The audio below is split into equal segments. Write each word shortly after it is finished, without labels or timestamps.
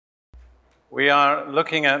We are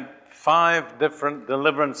looking at 5 different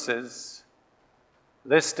deliverances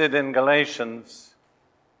listed in Galatians,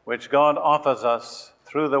 which God offers us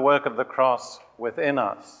through the work of the cross within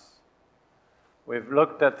us. We've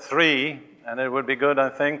looked at 3, and it would be good, I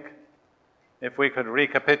think, if we could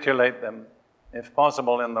recapitulate them, if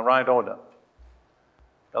possible, in the right order.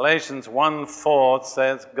 Galatians 1:4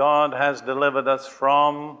 says, God has delivered us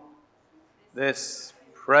from this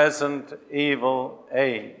present evil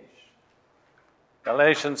age.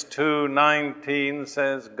 Galatians 2:19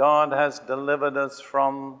 says, God has delivered us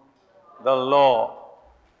from the law.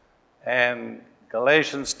 And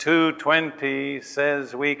Galatians 2:20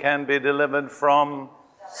 says we can be delivered from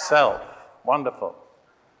self. Wonderful.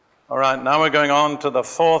 All right, now we're going on to the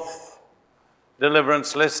 4th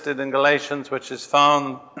deliverance listed in Galatians, which is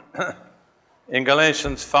found in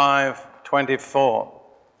Galatians 5:24.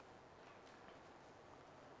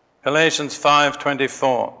 Galatians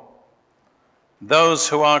 5:24. Those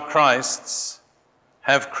who are Christ's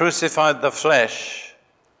have crucified the flesh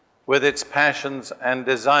with its passions and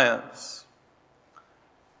desires.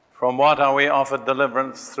 From what are we offered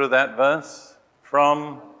deliverance through that verse?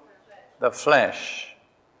 From the flesh.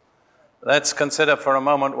 Let's consider for a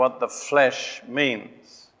moment what the flesh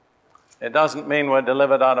means. It doesn't mean we're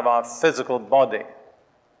delivered out of our physical body.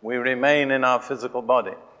 We remain in our physical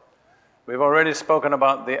body. We've already spoken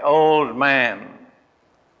about the old man,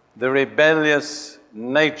 the rebellious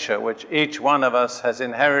nature which each one of us has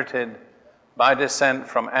inherited by descent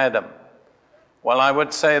from Adam. Well, I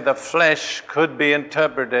would say the flesh could be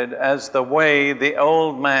interpreted as the way the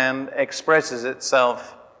old man expresses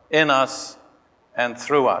itself in us and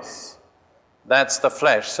through us. That's the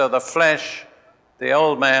flesh. So the flesh, the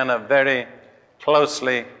old man, are very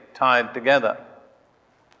closely tied together.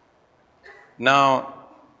 Now,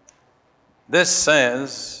 this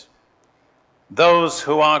says, those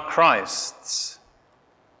who are Christ's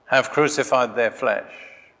have crucified their flesh.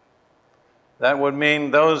 That would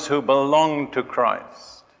mean those who belong to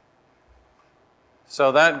Christ.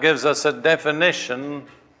 So that gives us a definition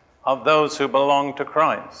of those who belong to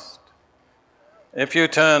Christ. If you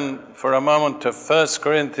turn for a moment to 1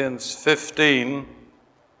 Corinthians 15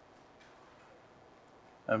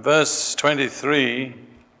 and verse 23,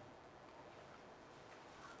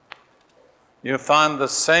 you find the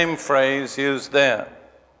same phrase used there.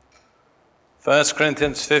 1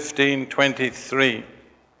 Corinthians 15:23.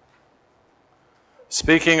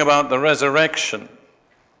 Speaking about the resurrection,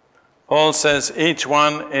 Paul says, each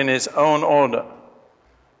one in his own order.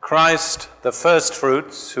 Christ, the first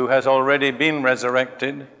fruits, who has already been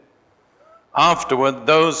resurrected. Afterward,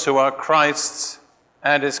 those who are Christ's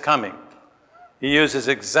at his coming. He uses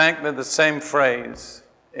exactly the same phrase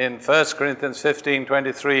in 1 Corinthians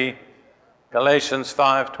 15:23, Galatians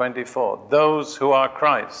 5:24, those who are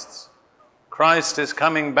Christ's. Christ is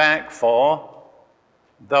coming back for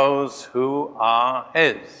those who are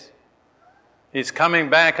his. He's coming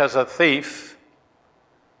back as a thief,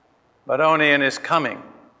 but only in his coming.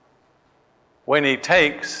 When he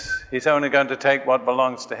takes, he's only going to take what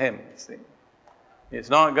belongs to him, you see. He's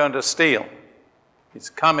not going to steal. He's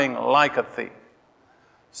coming like a thief.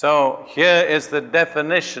 So here is the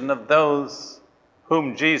definition of those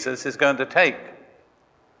whom Jesus is going to take.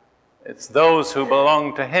 It's those who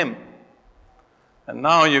belong to him. And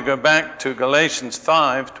now you go back to Galatians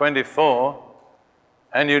 5:24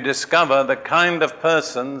 and you discover the kind of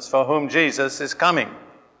persons for whom Jesus is coming.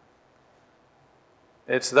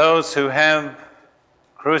 It's those who have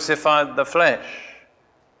crucified the flesh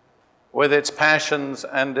with its passions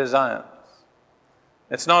and desires.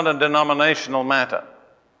 It's not a denominational matter.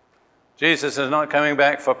 Jesus is not coming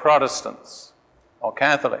back for Protestants, or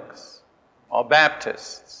Catholics, or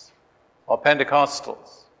Baptists, or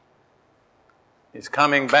Pentecostals. He's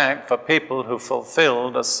coming back for people who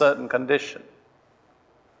fulfilled a certain condition.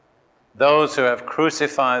 Those who have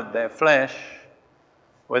crucified their flesh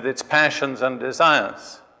with its passions and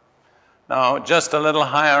desires. Now, just a little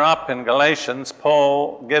higher up in Galatians,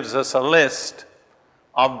 Paul gives us a list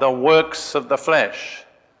of the works of the flesh,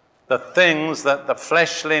 the things that the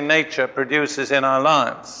fleshly nature produces in our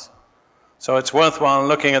lives. So it's worthwhile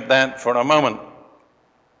looking at that for a moment.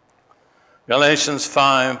 Galatians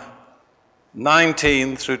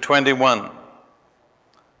 5:19 through 21.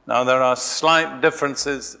 Now there are slight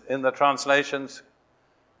differences in the translations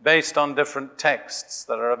based on different texts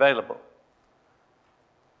that are available.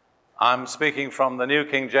 I'm speaking from the New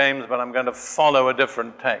King James, but I'm going to follow a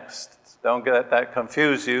different text. Don't let that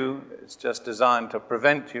confuse you. It's just designed to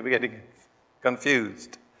prevent you getting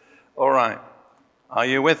confused. All right. Are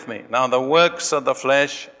you with me? Now, the works of the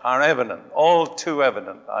flesh are evident, all too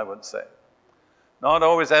evident, I would say. Not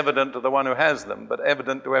always evident to the one who has them, but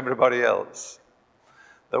evident to everybody else.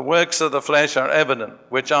 The works of the flesh are evident,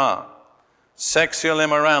 which are sexual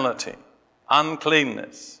immorality,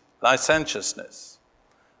 uncleanness, licentiousness,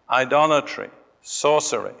 idolatry,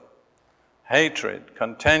 sorcery, hatred,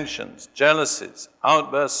 contentions, jealousies,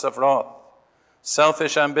 outbursts of wrath,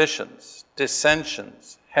 selfish ambitions,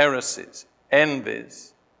 dissensions, heresies, envy,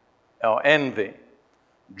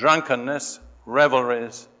 drunkenness,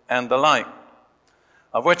 revelries, and the like,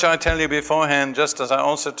 of which I tell you beforehand, just as I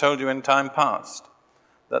also told you in time past,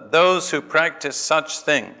 that those who practice such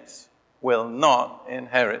things will not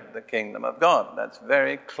inherit the kingdom of God. That's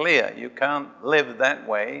very clear. You can't live that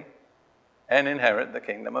way and inherit the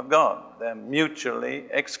kingdom of God. They're mutually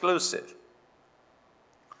exclusive.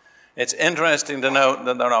 It's interesting to note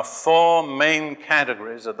that there are 4 main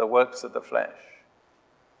categories of the works of the flesh.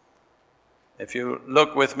 If you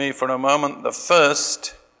look with me for a moment, the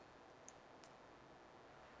first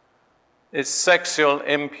is sexual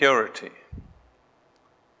impurity,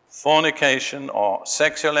 fornication or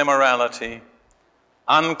sexual immorality,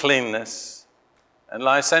 uncleanness, and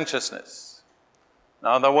licentiousness.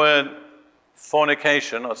 Now, the word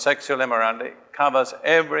fornication or sexual immorality covers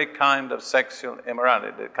every kind of sexual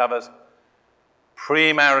immorality. It covers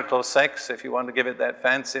premarital sex, if you want to give it that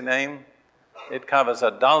fancy name. It covers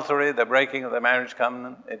adultery, the breaking of the marriage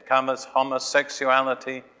covenant. It covers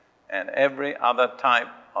homosexuality and every other type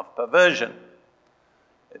of perversion.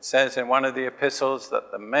 It says in one of the epistles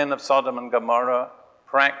that the men of Sodom and Gomorrah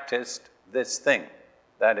practiced this thing,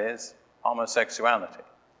 that is, homosexuality.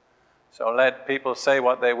 So let people say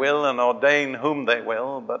what they will and ordain whom they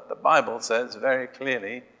will, but the Bible says very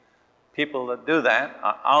clearly, people that do that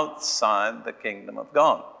are outside the kingdom of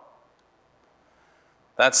God.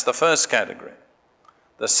 That's the first category.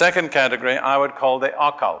 The second category I would call the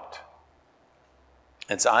occult.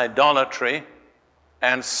 It's idolatry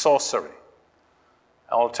and sorcery.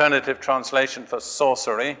 Alternative translation for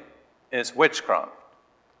sorcery is witchcraft.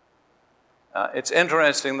 It's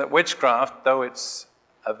interesting that witchcraft, though it's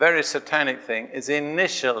a very satanic thing, is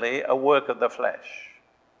initially a work of the flesh.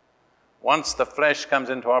 Once the flesh comes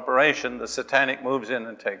into operation, the satanic moves in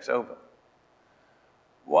and takes over.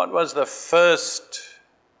 What was the first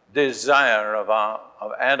desire of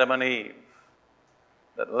Adam and Eve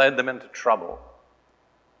that led them into trouble?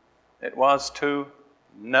 It was to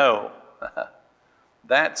know.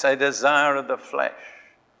 That's a desire of the flesh.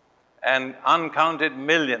 And uncounted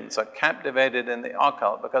millions are captivated in the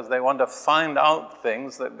occult because they want to find out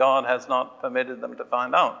things that God has not permitted them to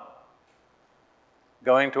find out.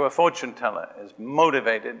 Going to a fortune teller is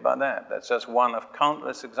motivated by that. That's just one of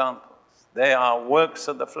countless examples. They are works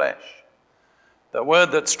of the flesh. The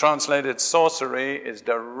word that's translated sorcery is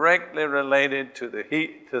directly related to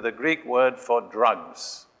the Greek word for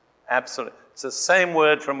drugs. Absolutely. It's the same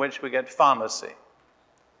word from which we get pharmacy.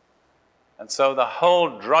 And so the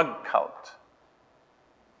whole drug cult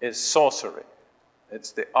is sorcery.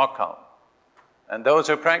 It's the occult. And those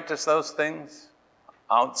who practice those things,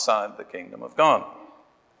 outside the kingdom of God.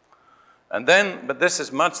 And then, but this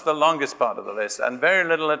is much the longest part of the list, and very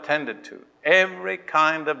little attended to. Every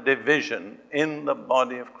kind of division in the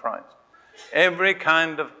body of Christ. Every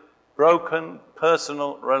kind of broken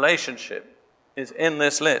personal relationship is in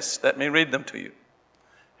this list. Let me read them to you.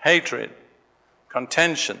 Hatred,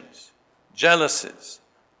 contentions, jealousies,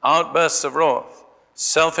 outbursts of wrath,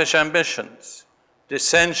 selfish ambitions,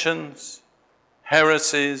 dissensions,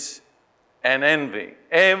 heresies, and envy.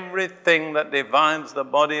 Everything that divides the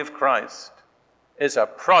body of Christ is a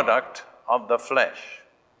product of the flesh.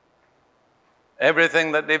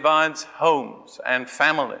 Everything that divides homes and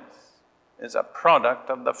families is a product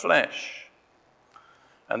of the flesh.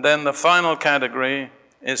 And then the final category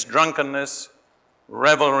is drunkenness,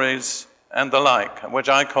 revelries, and the like, which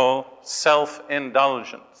I call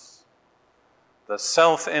self-indulgence. The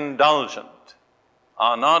self-indulgent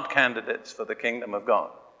are not candidates for the kingdom of God.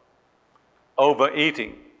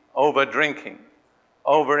 Overeating, over-drinking,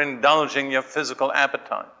 over-indulging your physical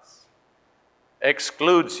appetites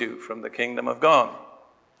excludes you from the kingdom of God.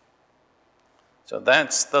 So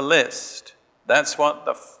that's the list. That's what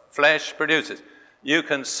the flesh produces. You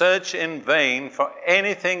can search in vain for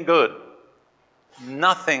anything good.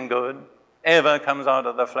 Nothing good ever comes out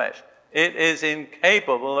of the flesh. It is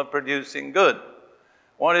incapable of producing good.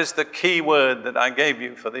 What is the key word that I gave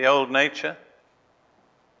you for the old nature?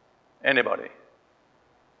 Anybody?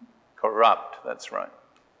 Corrupt, that's right.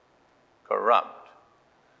 Corrupt.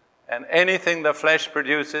 And anything the flesh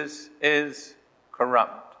produces is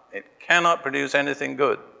corrupt. It cannot produce anything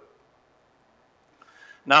good.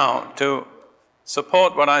 Now, to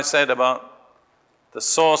support what I said about the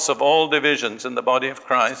source of all divisions in the body of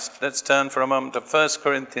Christ. Let's turn for a moment to 1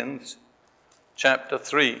 Corinthians chapter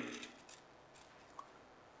 3.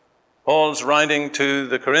 Paul's writing to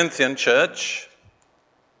the Corinthian church,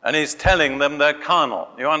 and he's telling them they're carnal.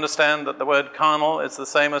 You understand that the word carnal is the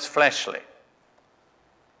same as fleshly.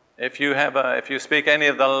 If you speak any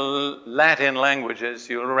of the Latin languages,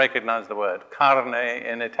 you'll recognize the word. Carne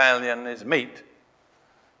in Italian is meat.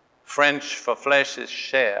 French for flesh is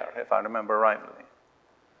chair, if I remember rightly.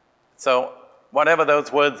 So whatever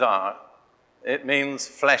those words are, it means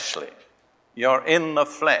fleshly. You're in the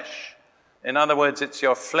flesh. In other words, it's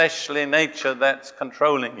your fleshly nature that's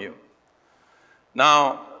controlling you.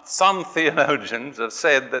 Now, some theologians have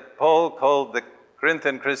said that Paul called the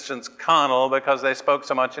Corinthian Christians carnal because they spoke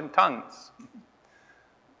so much in tongues.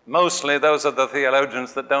 Mostly those are the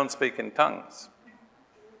theologians that don't speak in tongues.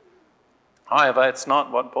 However, it's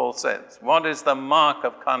not what Paul says. What is the mark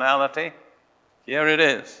of carnality? Here it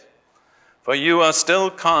is. For you are still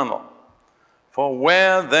carnal. For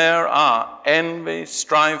where there are envy,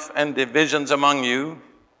 strife, and divisions among you,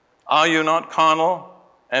 are you not carnal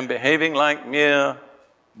and behaving like mere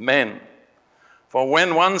men? For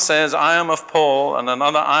when one says, I am of Paul, and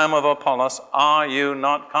another, I am of Apollos, are you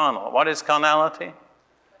not carnal? What is carnality?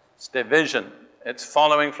 It's division. It's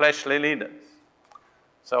following fleshly leaders.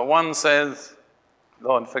 So one says,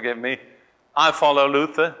 Lord forgive me, I follow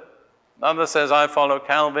Luther. Another says, I follow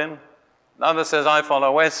Calvin. Another says, I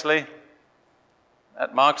follow Wesley.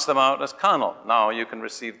 That marks them out as carnal. Now, you can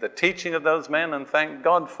receive the teaching of those men and thank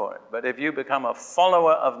God for it. But if you become a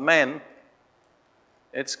follower of men,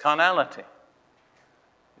 it's carnality.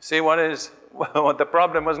 See, what the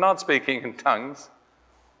problem was not speaking in tongues.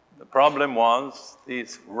 The problem was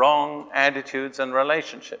these wrong attitudes and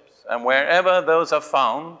relationships. And wherever those are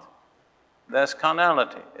found, there's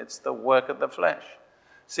carnality. It's the work of the flesh.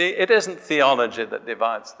 See, it isn't theology that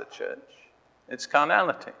divides the church. It's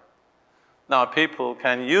carnality. Now, people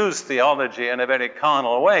can use theology in a very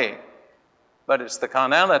carnal way, but it's the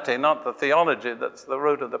carnality, not the theology, that's the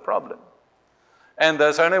root of the problem. And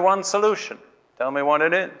there's only one solution. Tell me what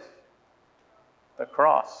it is. The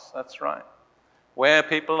cross, that's right. Where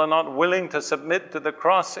people are not willing to submit to the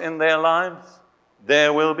cross in their lives,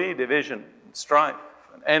 there will be division, and strife,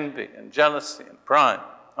 and envy, and jealousy, and pride.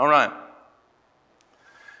 All right.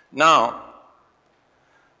 Now,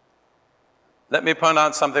 let me point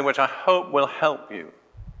out something which I hope will help you.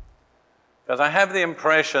 Because I have the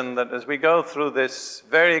impression that as we go through this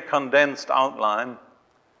very condensed outline,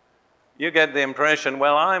 you get the impression,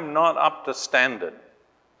 well, I'm not up to standard.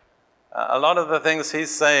 A lot of the things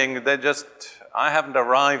he's saying, I haven't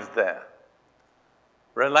arrived there.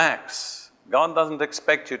 Relax. God doesn't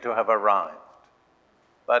expect you to have arrived,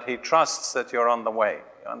 but he trusts that you're on the way.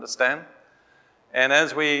 You understand? And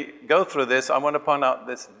as we go through this, I want to point out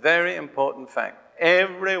this very important fact.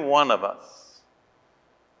 Every one of us,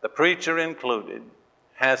 the preacher included,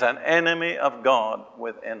 has an enemy of God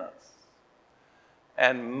within us.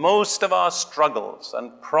 And most of our struggles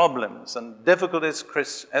and problems and difficulties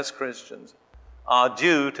as Christians are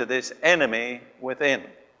due to this enemy within.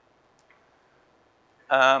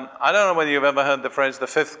 I don't know whether you've ever heard the phrase, the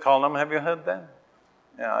fifth column. Have you heard that?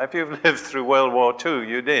 Yeah, if you've lived through World War II,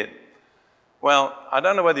 you did. Well, I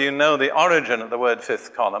don't know whether you know the origin of the word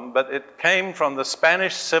fifth column, but it came from the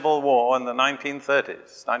Spanish Civil War in the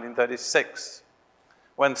 1930s, 1936,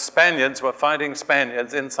 when Spaniards were fighting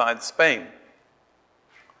Spaniards inside Spain.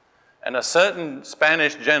 And a certain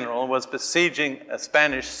Spanish general was besieging a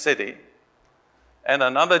Spanish city, and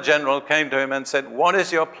another general came to him and said, what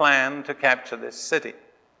is your plan to capture this city?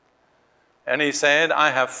 And he said, I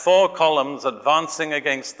have 4 columns advancing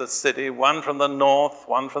against the city, one from the north,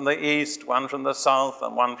 one from the east, one from the south,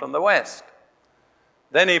 and one from the west.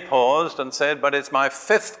 Then he paused and said, but it's my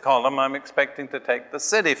 5th column I'm expecting to take the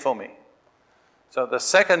city for me. So the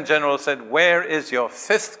second general said, where is your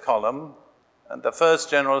 5th column? And the first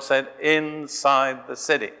general said, inside the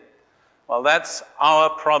city. Well, that's our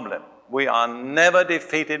problem. We are never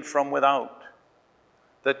defeated from without.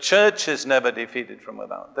 The church is never defeated from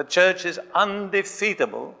without. The church is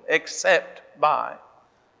undefeatable except by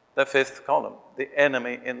the 5th column, the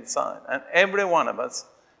enemy inside. And every one of us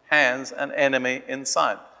has an enemy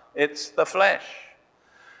inside. It's the flesh.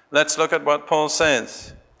 Let's look at what Paul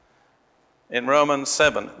says in Romans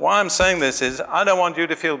 7. Why I'm saying this is I don't want you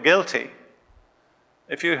to feel guilty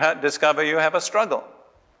if you discover you have a struggle.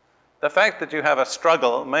 The fact that you have a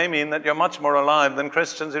struggle may mean that you're much more alive than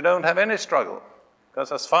Christians who don't have any struggle.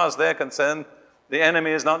 Because as far as they're concerned, the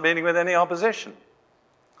enemy is not meeting with any opposition.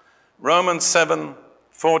 Romans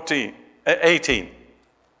 7:18.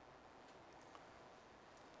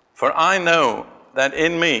 For I know that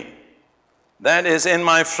in me, that is in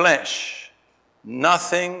my flesh,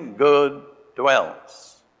 nothing good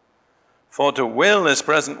dwells. For to will is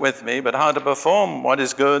present with me, but how to perform what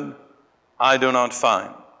is good, I do not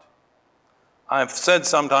find. I've said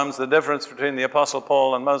sometimes the difference between the Apostle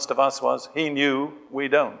Paul and most of us was he knew, we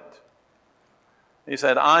don't. He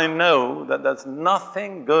said, I know that there's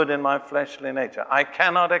nothing good in my fleshly nature. I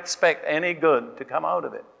cannot expect any good to come out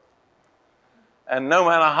of it. And no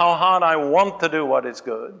matter how hard I want to do what is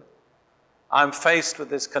good, I'm faced with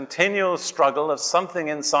this continual struggle of something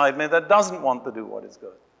inside me that doesn't want to do what is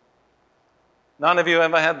good. None of you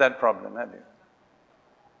ever had that problem, have you?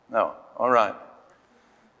 No. All right.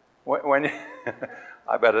 When you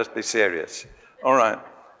I better be serious. All right.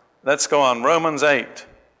 Let's go on. Romans 8,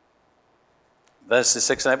 verses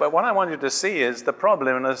 6 and 8. But what I want you to see is the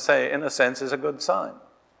problem, in a sense, is a good sign.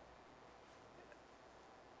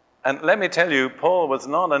 And let me tell you, Paul was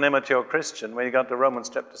not an immature Christian when he got to Romans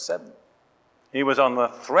chapter 7. He was on the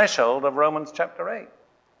threshold of Romans chapter 8.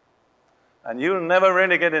 And you'll never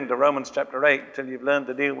really get into Romans chapter 8 till you've learned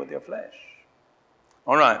to deal with your flesh.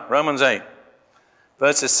 All right, Romans 8,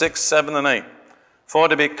 verses 6, 7, and 8. For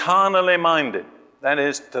to be carnally minded, that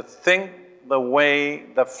is, to think the way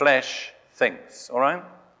the flesh thinks, all right?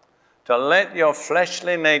 To let your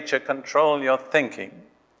fleshly nature control your thinking.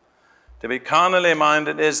 To be carnally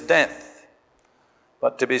minded is death,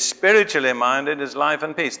 but to be spiritually minded is life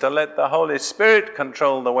and peace. To let the Holy Spirit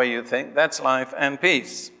control the way you think, that's life and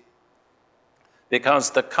peace.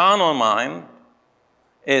 Because the carnal mind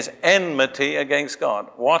is enmity against God.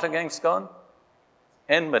 What against God?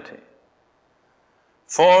 Enmity.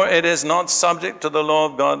 For it is not subject to the law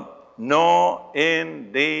of God, nor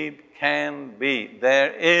indeed can be.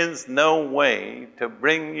 There is no way to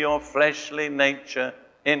bring your fleshly nature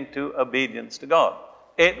into obedience to God.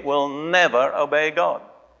 It will never obey God.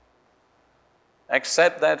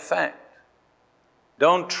 Accept that fact.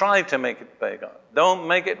 Don't try to make it obey God. Don't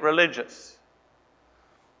make it religious.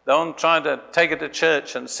 Don't try to take it to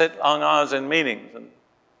church and sit long hours in meetings and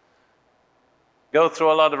go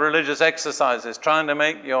through a lot of religious exercises trying to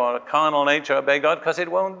make your carnal nature obey God, because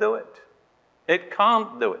it won't do it. It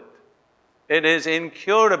can't do it. It is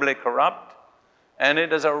incurably corrupt, and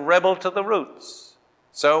it is a rebel to the roots.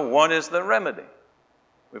 So what is the remedy?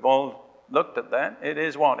 We've all looked at that. It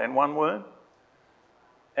is what, in one word?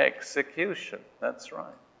 Execution. That's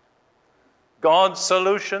right. God's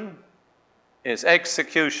solution is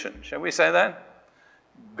execution. Shall we say that?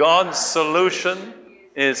 God's solution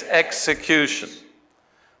is execution.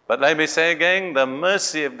 But let me say again, the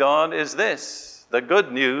mercy of God is this. The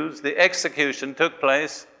good news, the execution took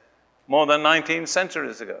place more than 19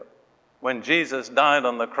 centuries ago. When Jesus died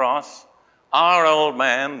on the cross, our old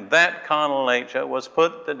man, that carnal nature, was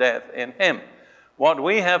put to death in him. What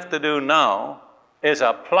we have to do now is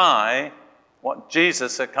apply what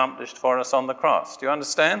Jesus accomplished for us on the cross. Do you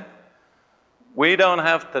understand? We don't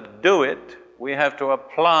have to do it. We have to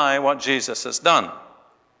apply what Jesus has done.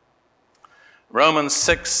 Romans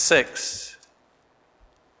 6:6.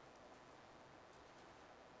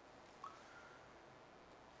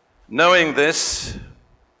 Knowing this,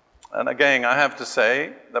 and again, I have to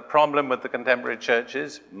say, the problem with the contemporary church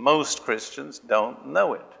is most Christians don't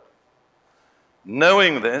know it.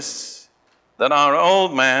 Knowing this, that our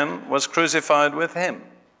old man was crucified with him.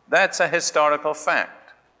 That's a historical fact.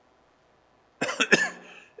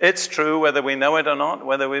 It's true whether we know it or not,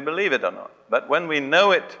 whether we believe it or not. But when we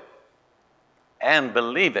know it and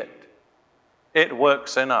believe it, it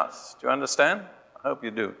works in us. Do you understand? I hope you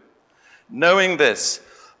do. Knowing this,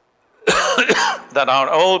 that our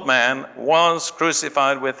old man was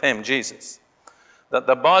crucified with him, Jesus, that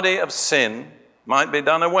the body of sin might be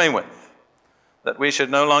done away with, that we should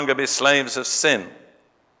no longer be slaves of sin.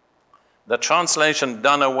 The translation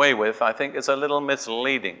 "done away with," I think, is a little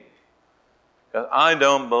misleading. Because I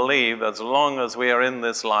don't believe as long as we are in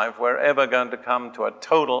this life, we're ever going to come to a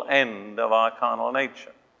total end of our carnal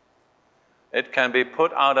nature. It can be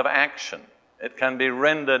put out of action. It can be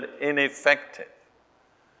rendered ineffective.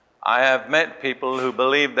 I have met people who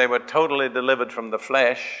believed they were totally delivered from the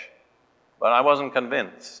flesh, but I wasn't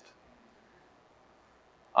convinced.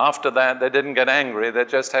 After that, they didn't get angry. They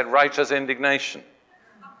just had righteous indignation.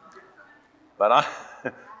 But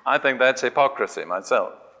I think that's hypocrisy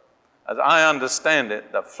myself. As I understand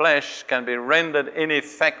it, the flesh can be rendered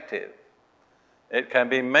ineffective. It can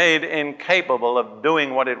be made incapable of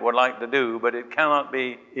doing what it would like to do, but it cannot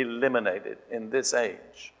be eliminated in this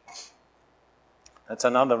age. That's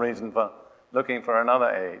another reason for looking for another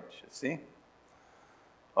age, you see?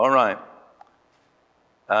 All right.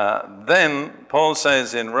 Then Paul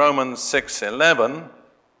says in Romans 6:11,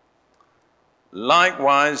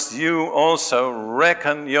 likewise you also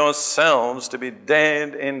reckon yourselves to be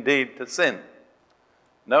dead indeed to sin.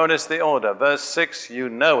 Notice the order. Verse 6, you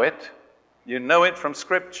know it. You know it from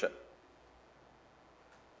Scripture.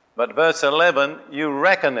 But verse 11, you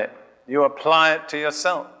reckon it. You apply it to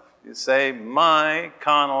yourself. You say, my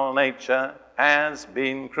carnal nature has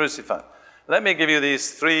been crucified. Let me give you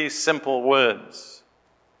these 3 simple words,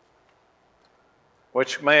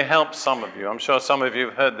 which may help some of you. I'm sure some of you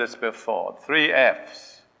have heard this before. 3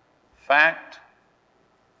 F's. Fact,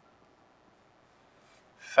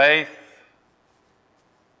 faith,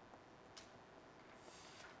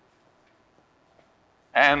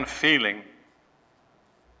 and feeling.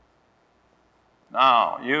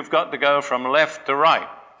 Now, you've got to go from left to right.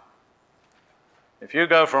 If you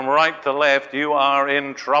go from right to left, you are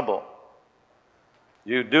in trouble.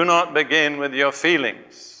 You do not begin with your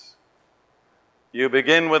feelings. You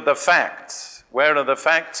begin with the facts. Where are the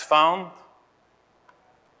facts found?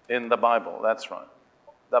 In the Bible, that's right.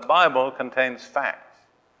 The Bible contains facts.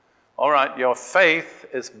 All right, your faith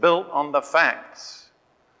is built on the facts,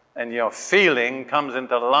 and your feeling comes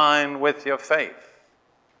into line with your faith.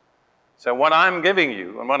 So what I'm giving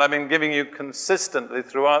you, and what I've been giving you consistently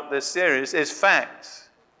throughout this series, is facts.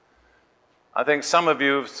 I think some of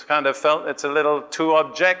you have kind of felt it's a little too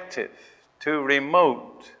objective, too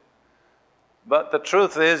remote. But the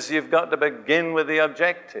truth is, you've got to begin with the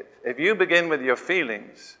objective. If you begin with your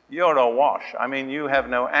feelings, you're awash. I mean, you have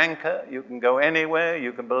no anchor. You can go anywhere.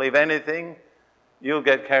 You can believe anything. You'll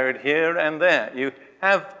get carried here and there. You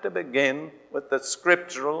have to begin with the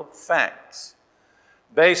scriptural facts.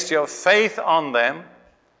 Base your faith on them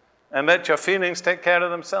and let your feelings take care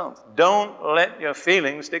of themselves. Don't let your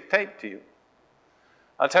feelings dictate to you.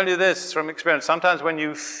 I'll tell you this from experience. Sometimes when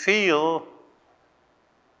you feel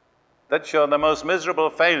that you're the most miserable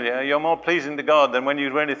failure, you're more pleasing to God than when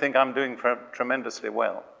you really think I'm doing tremendously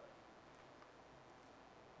well.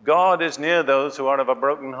 God is near those who are of a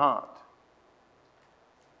broken heart.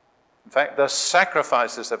 In fact, the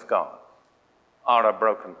sacrifices of God are a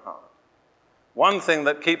broken heart. One thing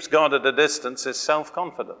that keeps God at a distance is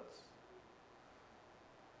self-confidence.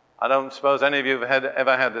 I don't suppose any of you have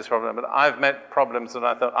ever had this problem, but I've met problems that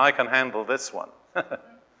I thought, I can handle this one.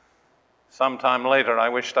 Sometime later, I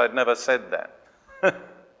wished I'd never said that.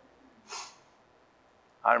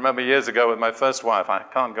 I remember years ago with my first wife, I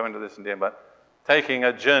can't go into this in detail, but taking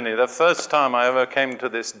a journey, the first time I ever came to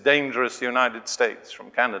this dangerous United States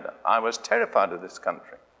from Canada, I was terrified of this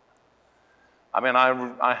country. I mean,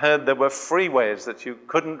 I heard there were freeways that you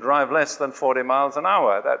couldn't drive less than 40 miles an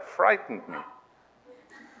hour. That frightened me.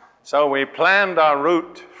 So we planned our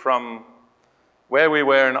route from where we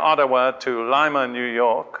were in Ottawa to Lima, New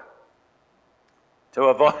York, to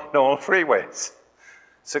avoid all freeways.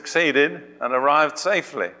 Succeeded and arrived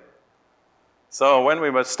safely. So when we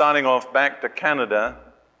were starting off back to Canada,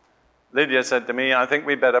 Lydia said to me, I think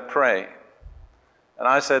we better pray. And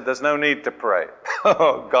I said, there's no need to pray.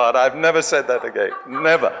 Oh, God, I've never said that again.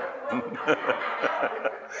 Never.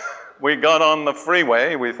 We got on the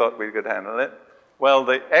freeway. We thought we could handle it. Well,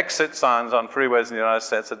 the exit signs on freeways in the United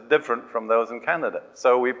States are different from those in Canada.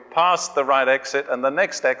 So we passed the right exit, and the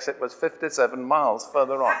next exit was 57 miles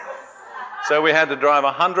further on. So we had to drive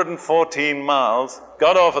 114 miles,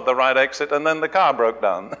 got off at the right exit, and then the car broke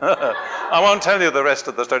down. I won't tell you the rest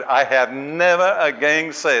of the story. I have never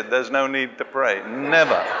again said there's no need to pray.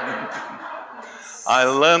 Never. I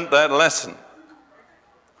learned that lesson.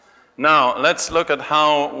 Now, let's look at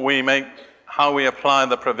how we apply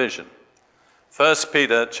the provision. 1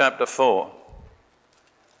 Peter chapter 4,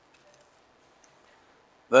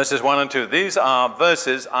 verses 1 and 2. These are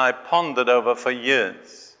verses I pondered over for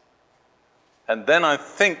years. And then I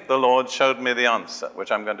think the Lord showed me the answer,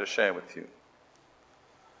 which I'm going to share with you.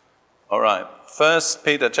 All right. 1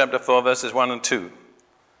 Peter chapter 4, verses 1 and 2.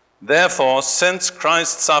 Therefore, since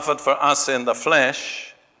Christ suffered for us in the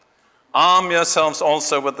flesh, arm yourselves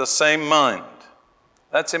also with the same mind.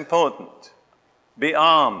 That's important. Be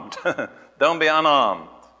armed. Don't be unarmed.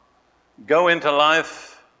 Go into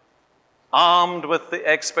life armed with the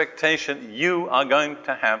expectation you are going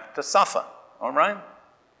to have to suffer. All right?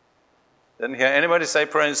 Didn't hear anybody say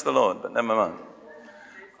praise the Lord, but never mind.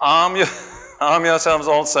 Arm yourselves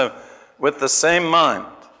also with the same mind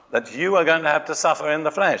that you are going to have to suffer in the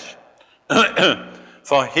flesh.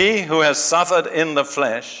 For he who has suffered in the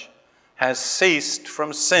flesh has ceased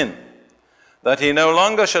from sin, that he no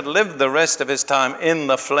longer should live the rest of his time in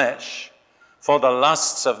the flesh for the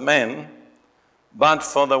lusts of men, but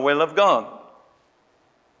for the will of God.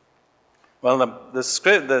 Well,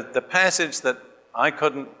 the passage that I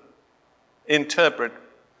couldn't interpret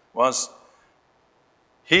was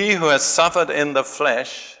he who has suffered in the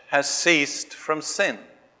flesh has ceased from sin.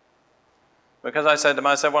 Because I said to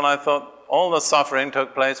myself, well, I thought all the suffering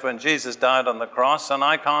took place when Jesus died on the cross, and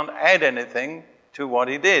I can't add anything to what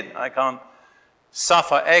he did. I can't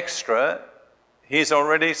suffer extra. He's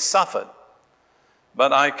already suffered.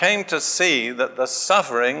 But I came to see that the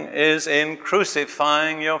suffering is in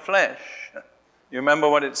crucifying your flesh. You remember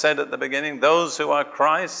what it said at the beginning? Those who are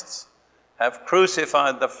Christ's have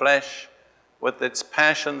crucified the flesh with its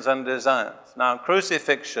passions and desires. Now,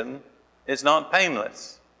 crucifixion is not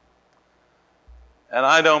painless. And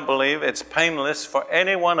I don't believe it's painless for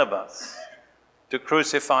any one of us to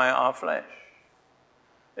crucify our flesh.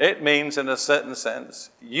 It means, in a certain sense,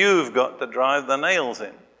 you've got to drive the nails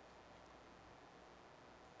in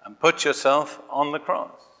and put yourself on the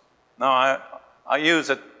cross. Now, I use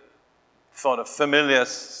a sort of familiar,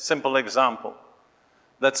 simple example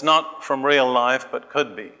that's not from real life, but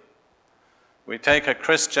could be. We take a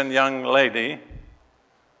Christian young lady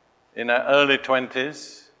in her early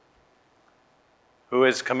 20s who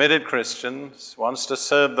is committed Christian, wants to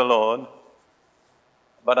serve the Lord,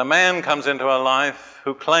 but a man comes into her life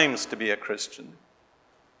who claims to be a Christian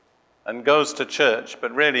and goes to church,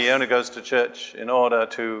 but really he only goes to church in order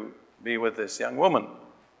to be with this young woman.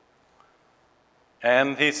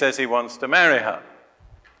 And he says he wants to marry her.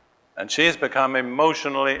 And she has become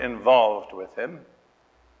emotionally involved with him,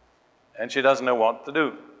 and she doesn't know what to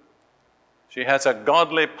do. She has a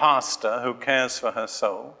godly pastor who cares for her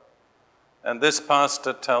soul, and this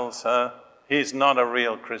pastor tells her he's not a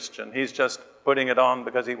real Christian. He's just putting it on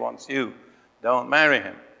because he wants you. Don't marry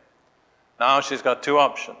him. Now she's got two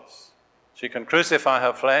options. She can crucify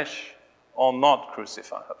her flesh or not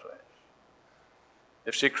crucify her flesh.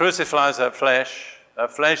 If she crucifies her flesh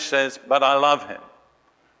says, but I love him.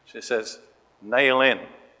 She says, nail in.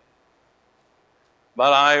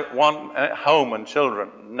 But I want a home and children,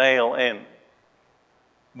 nail in.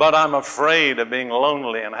 But I'm afraid of being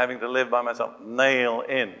lonely and having to live by myself, nail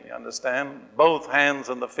in. You understand? Both hands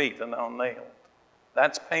and the feet are now nailed.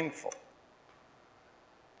 That's painful.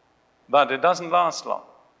 But it doesn't last long.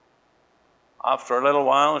 After a little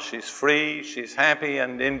while, she's free, she's happy,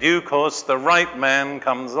 and in due course, the right man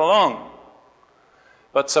comes along.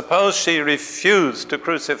 But suppose she refused to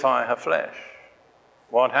crucify her flesh.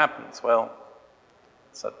 What happens? Well,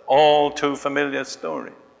 it's an all too familiar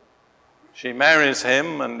story. She marries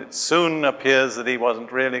him, and it soon appears that he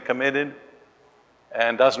wasn't really committed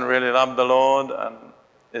and doesn't really love the Lord and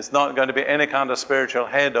is not going to be any kind of spiritual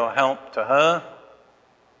head or help to her.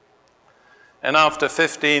 And after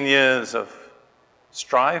 15 years of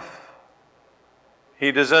strife,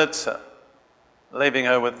 he deserts her, leaving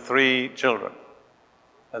her with 3 children.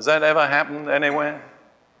 Has that ever happened anywhere?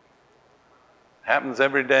 It happens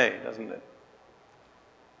every day, doesn't it?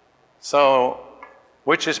 So,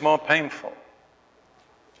 which is more painful?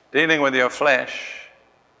 Dealing with your flesh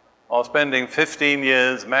or spending 15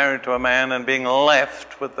 years married to a man and being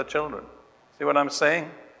left with the children? See what I'm saying?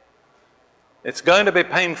 It's going to be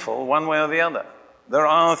painful one way or the other. There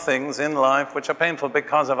are things in life which are painful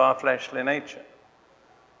because of our fleshly nature.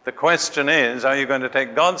 The question is, are you going to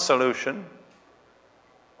take God's solution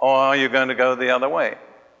or are you going to go the other way?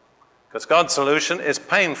 Because God's solution is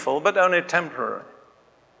painful but only temporary.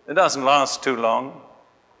 It doesn't last too long.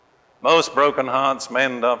 Most broken hearts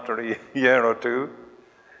mend after a year or two,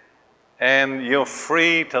 and you're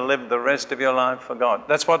free to live the rest of your life for God.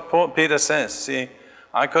 That's what Peter says. See,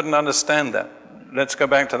 I couldn't understand that. Let's go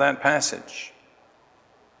back to that passage.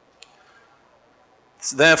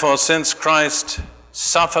 Therefore, since Christ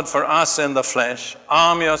suffered for us in the flesh,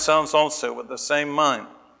 arm yourselves also with the same mind.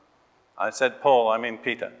 I said Paul, I mean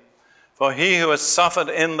Peter. For he who has suffered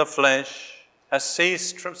in the flesh has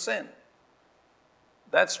ceased from sin.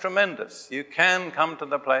 That's tremendous. You can come to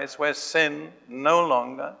the place where sin no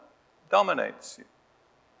longer dominates you.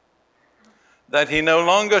 That he no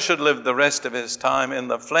longer should live the rest of his time in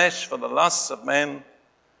the flesh for the lusts of men,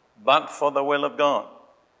 but for the will of God.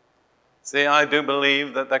 See, I do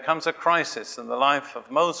believe that there comes a crisis in the life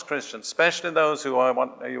of most Christians, especially those who are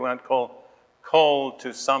what you might call called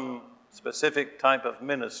to some specific type of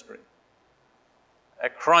ministry. A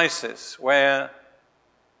crisis where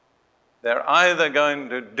they're either going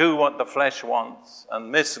to do what the flesh wants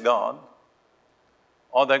and miss God,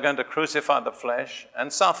 or they're going to crucify the flesh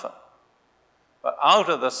and suffer. But out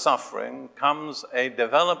of the suffering comes a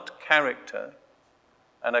developed character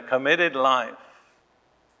and a committed life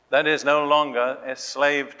that is no longer a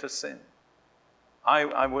slave to sin.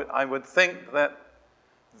 I would think that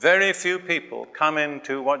very few people come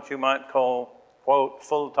into what you might call, quote,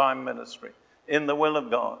 full-time ministry in the will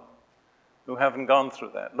of God who haven't gone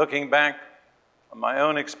through that. Looking back from my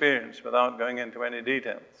own experience, without going into any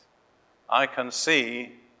details, I can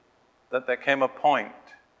see that there came a point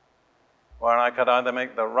where I could either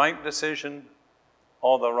make the right decision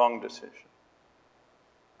or the wrong decision.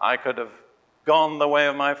 I could have gone the way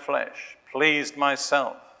of my flesh, pleased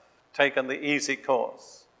myself, taken the easy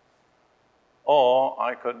course, or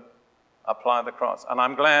I could apply the cross. And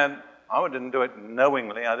I'm glad I didn't do it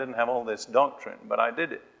knowingly. I didn't have all this doctrine, but I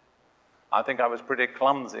did it. I think I was pretty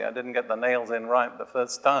clumsy. I didn't get the nails in right the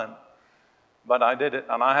first time, but I did it.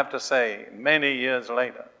 And I have to say, many years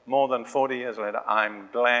later, more than 40 years later, I'm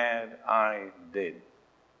glad I did.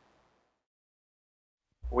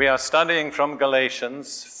 We are studying from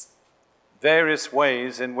Galatians various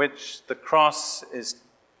ways in which the cross is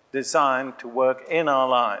designed to work in our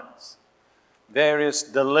lives. Various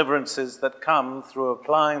deliverances that come through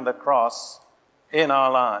applying the cross in our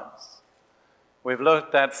lives. We've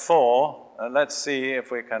looked at 4, and let's see if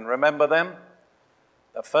we can remember them.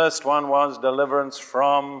 The first one was deliverance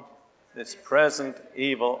from this present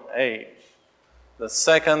evil age. The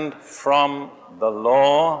second, from the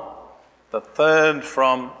law. The third,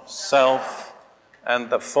 from self. And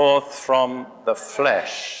the fourth, from the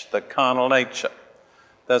flesh, the carnal nature.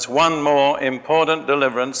 There's one more important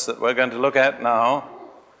deliverance that we're going to look at now.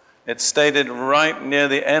 It's stated right near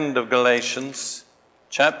the end of Galatians,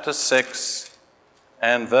 chapter 6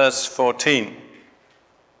 and verse 14.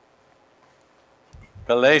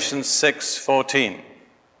 Galatians 6:14.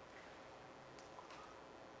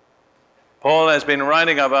 Paul has been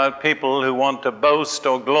writing about people who want to boast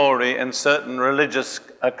or glory in certain religious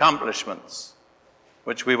accomplishments,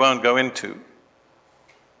 which we won't go into.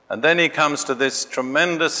 And then he comes to this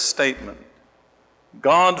tremendous statement: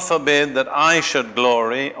 God forbid that I should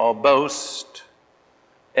glory or boast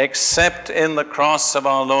except in the cross of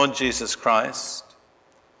our Lord Jesus Christ,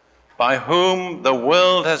 by whom the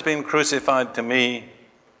world has been crucified to me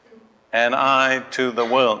and I to the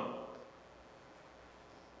world.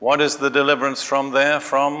 What is the deliverance from there?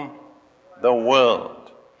 From the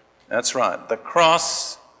world. That's right. The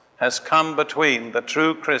cross has come between the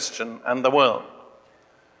true Christian and the world.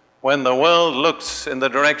 When the world looks in the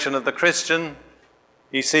direction of the Christian,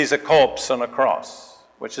 he sees a corpse on a cross,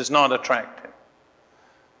 which is not attractive.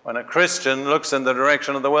 When a Christian looks in the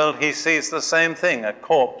direction of the world, he sees the same thing, a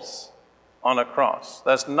corpse on a cross.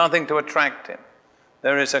 There's nothing to attract him.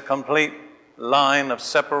 There is a complete line of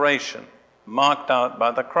separation marked out by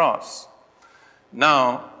the cross.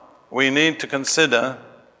 Now, we need to consider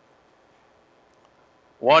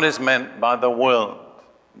what is meant by the world.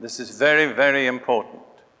 This is very, very important.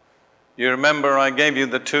 You remember I gave you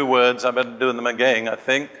the 2 words. I better do them again, I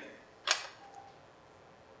think.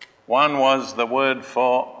 One was the word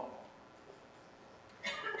for,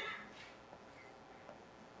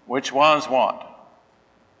 which was what?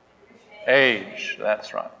 Age,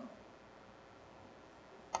 that's right.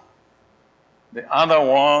 The other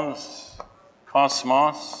was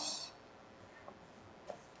cosmos,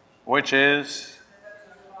 which is,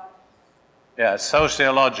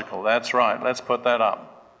 sociological, that's right. Let's put that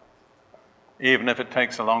up, even if it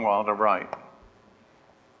takes a long while to write.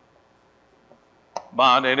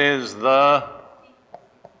 But it is the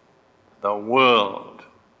world.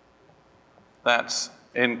 That's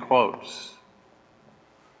in quotes.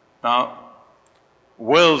 Now,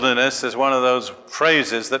 worldliness is one of those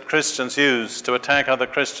phrases that Christians use to attack other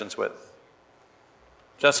Christians with,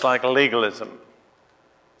 just like legalism.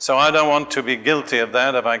 So I don't want to be guilty of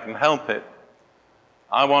that if I can help it.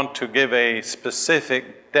 I want to give a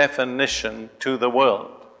specific definition to the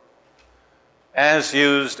world as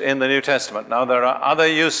used in the New Testament. Now, there are other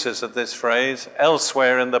uses of this phrase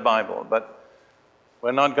elsewhere in the Bible, but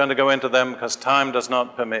we're not going to go into them because time does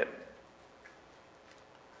not permit.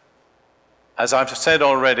 As I've said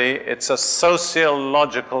already, it's a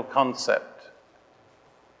sociological concept,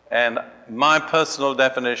 and my personal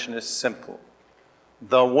definition is simple.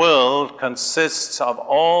 The world consists of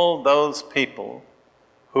all those people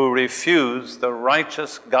who refuse the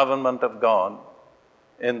righteous government of God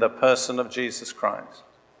in the person of Jesus Christ.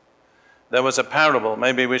 There was a parable,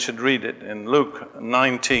 maybe we should read it, in Luke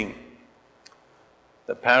 19.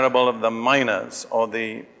 The parable of the minas, or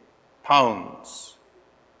the pounds.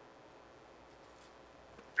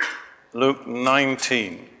 Luke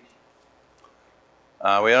 19.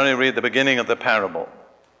 We only read the beginning of the parable.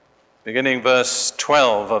 Beginning verse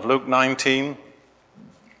 12 of Luke 19.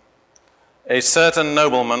 A certain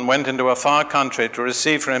nobleman went into a far country to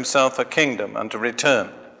receive for himself a kingdom and to return.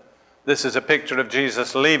 This is a picture of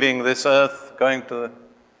Jesus leaving this earth, going to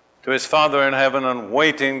his Father in heaven and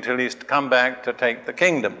waiting till he's come back to take the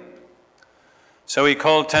kingdom. So he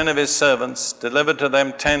called 10 of his servants, delivered to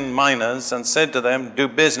them 10 minas, and said to them, do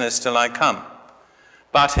business till I come.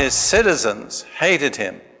 But his citizens hated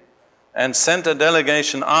him and sent a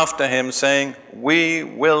delegation after him, saying, we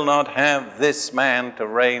will not have this man to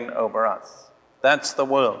reign over us. That's the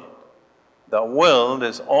world. The world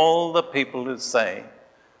is all the people who say,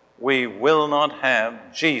 we will not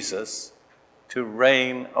have Jesus to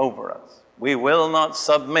reign over us. We will not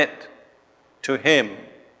submit to him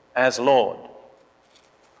as Lord.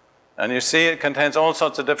 And you see, it contains all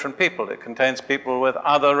sorts of different people. It contains people with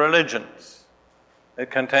other religions. It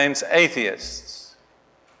contains atheists.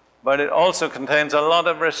 But it also contains a lot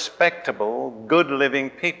of respectable, good-living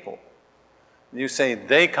people. You say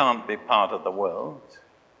they can't be part of the world.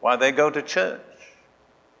 Why, they go to church.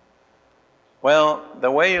 Well, the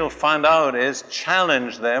way you'll find out is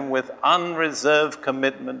challenge them with unreserved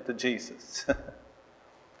commitment to Jesus.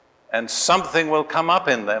 And something will come up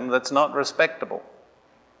in them that's not respectable.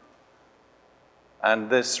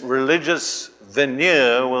 And this religious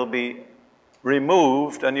veneer will be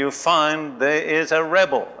removed, and you find there is a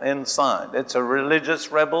rebel inside. It's a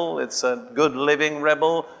religious rebel, it's a good living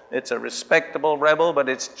rebel, it's a respectable rebel, but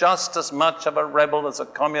it's just as much of a rebel as a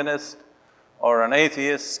communist or an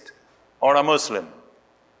atheist or a Muslim.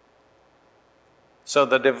 So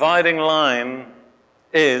the dividing line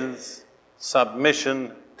is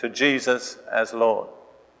submission to Jesus as Lord.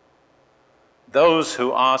 Those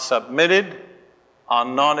who are submitted are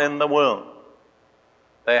not in the world.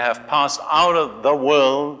 They have passed out of the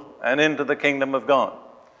world and into the kingdom of God.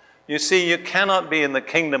 You see, you cannot be in the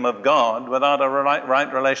kingdom of God without a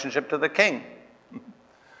right relationship to the king.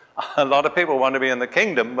 A lot of people want to be in the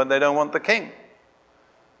kingdom, but they don't want the king.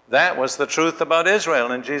 That was the truth about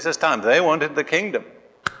Israel in Jesus' time. They wanted the kingdom,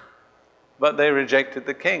 but they rejected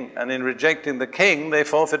the king. And in rejecting the king, they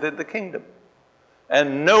forfeited the kingdom.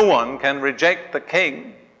 And no one can reject the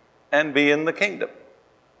king and be in the kingdom.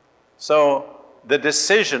 So the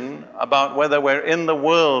decision about whether we're in the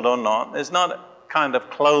world or not is not a kind of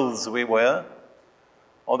clothes we wear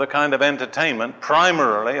or the kind of entertainment,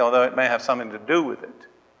 primarily, although it may have something to do with it.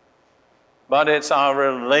 But it's our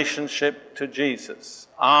relationship to Jesus.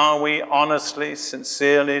 Are we honestly,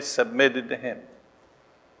 sincerely submitted to him?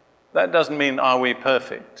 That doesn't mean are we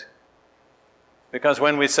perfect. Because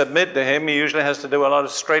when we submit to him, he usually has to do a lot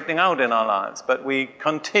of straightening out in our lives. But we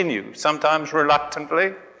continue, sometimes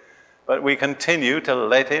reluctantly, but we continue to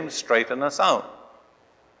let him straighten us out.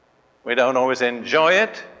 We don't always enjoy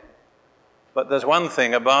it, but there's one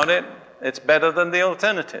thing about it, it's better than the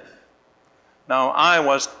alternative. Now, I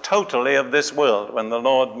was totally of this world when the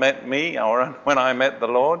Lord met me, or when I met the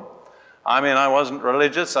Lord. I mean, I wasn't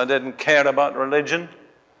religious, I didn't care about religion.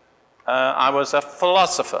 I was a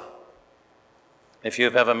philosopher. If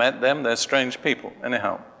you've ever met them, they're strange people,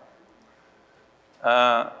 anyhow.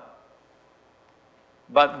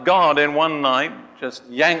 But God, in one night, just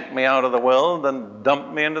yanked me out of the world and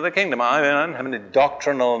dumped me into the kingdom. I didn't have any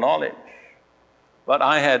doctrinal knowledge, but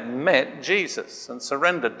I had met Jesus and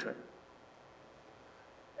surrendered to him.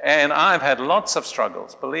 And I've had lots of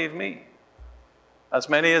struggles, believe me, as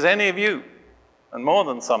many as any of you, and more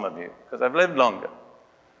than some of you, because I've lived longer.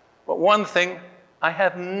 But one thing, I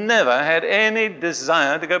have never had any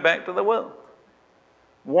desire to go back to the world.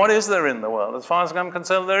 What is there in the world? As far as I'm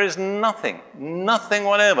concerned, there is nothing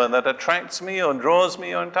whatever that attracts me or draws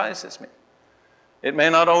me or entices me. It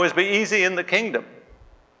may not always be easy in the kingdom,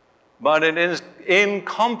 but it is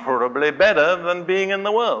incomparably better than being in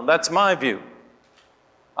the world. That's my view.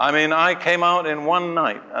 I mean, I came out in one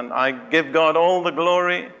night, and I give God all the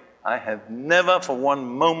glory. I have never for one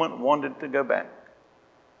moment wanted to go back.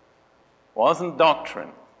 It wasn't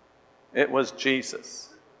doctrine. It was Jesus.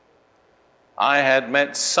 I had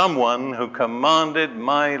met someone who commanded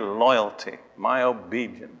my loyalty, my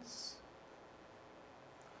obedience.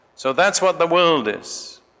 So that's what the world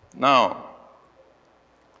is. Now,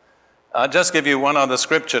 I'll just give you one other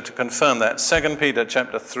scripture to confirm that. 2 Peter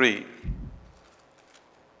chapter 3,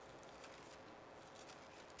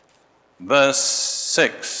 verse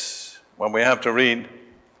 6, when we have to read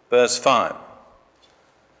verse 5.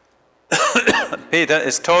 Peter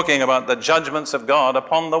is talking about the judgments of God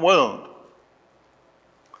upon the world.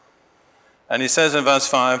 And he says in verse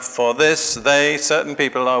 5, for this they, certain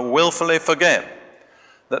people, are willfully forget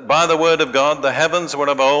that by the word of God the heavens were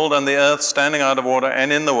of old and the earth standing out of water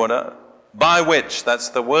and in the water, by which, that's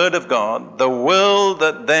the word of God, the world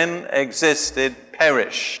that then existed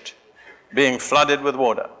perished, being flooded with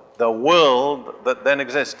water. The world that then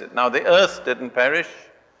existed. Now the earth didn't perish,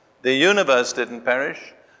 the universe didn't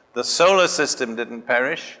perish, the solar system didn't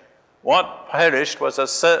perish. What perished was a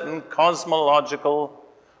certain cosmological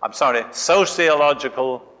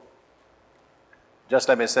sociological, just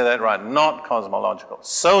let me say that right, not cosmological,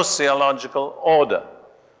 sociological order,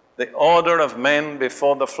 the order of men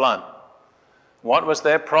before the flood. What was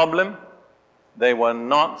their problem? They were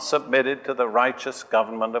not submitted to the righteous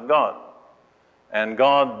government of God. And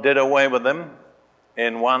God did away with them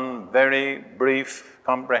in one very brief,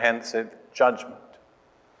 comprehensive judgment.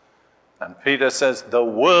 And Peter says, the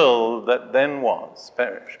world that then was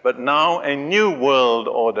perished. But now a new world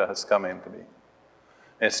order has come into being.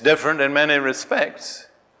 It's different in many respects,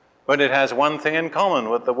 but it has one thing in common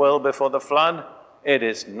with the world before the flood. It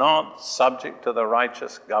is not subject to the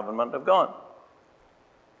righteous government of God.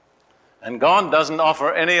 And God doesn't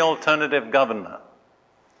offer any alternative governor.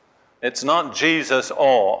 It's not Jesus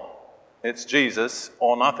or, it's Jesus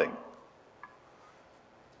or nothing.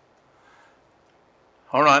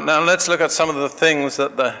 All right, now let's look at some of the things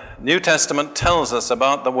that the New Testament tells us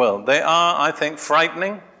about the world. They are, I think,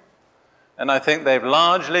 frightening, and I think they've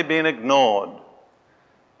largely been ignored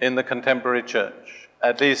in the contemporary church,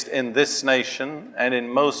 at least in this nation and in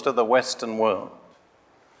most of the Western world.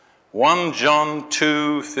 1 John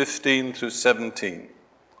 2, 15 through 17.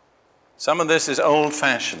 Some of this is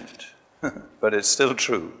old-fashioned, but it's still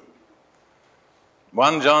true.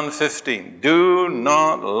 1 John 15, do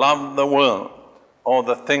not love the world or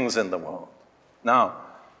the things in the world. Now,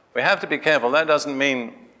 we have to be careful. That doesn't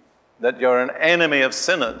mean that you're an enemy of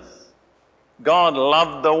sinners. God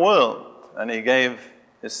loved the world, and he gave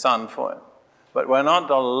his Son for it. But we're not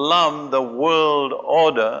to love the world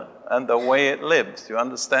order and the way it lives. You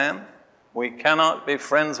understand? We cannot be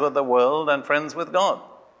friends with the world and friends with God.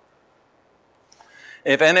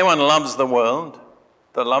 If anyone loves the world,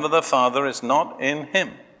 the love of the Father is not in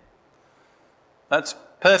him. That's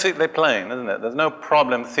perfectly plain, isn't it? There's no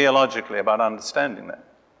problem theologically about understanding that.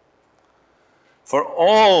 For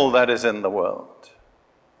all that is in the world,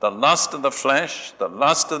 the lust of the flesh, the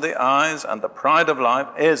lust of the eyes, and the pride of life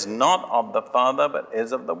is not of the Father, but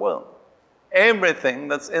is of the world. Everything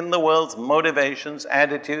that's in the world's motivations,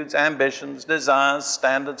 attitudes, ambitions, desires,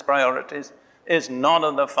 standards, priorities, is not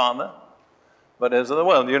of the Father, but is of the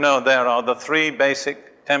world. You know, there are the three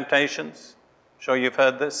basic temptations. I'm sure you've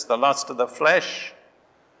heard this. The lust of the flesh,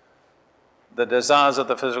 the desires of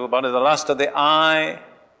the physical body, the lust of the eye,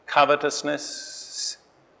 covetousness,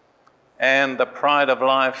 and the pride of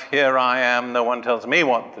life. Here I am, no one tells me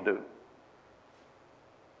what to do.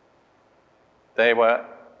 They were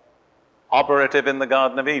operative in the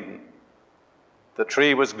Garden of Eden. The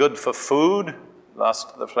tree was good for food, lust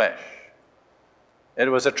of the flesh. It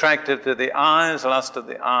was attractive to the eyes, lust of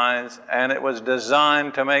the eyes, and it was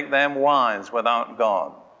designed to make them wise without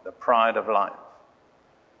God, the pride of life.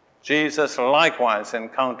 Jesus likewise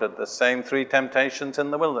encountered the same three temptations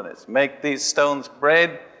in the wilderness. Make these stones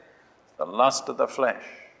bread, the lust of the flesh.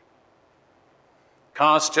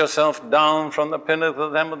 Cast yourself down from the pinnacle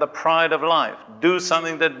of them with the pride of life. Do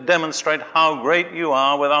something to demonstrate how great you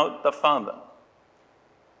are without the Father.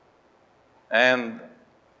 And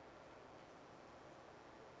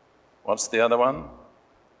what's the other one?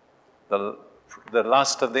 The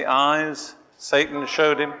lust of the eyes. Satan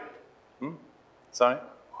showed him. Sorry?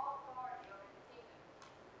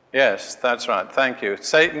 Yes, that's right. Thank you.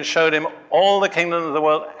 Satan showed him all the kingdoms of the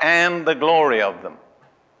world and the glory of them.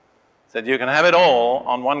 Said, you can have it all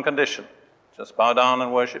on one condition. Just bow down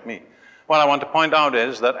and worship me. What I want to point out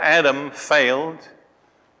is that Adam failed.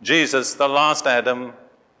 Jesus, the last Adam,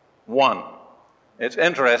 won. It's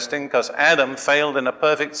interesting because Adam failed in a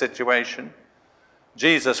perfect situation.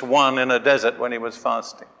 Jesus won in a desert when he was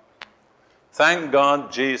fasting. Thank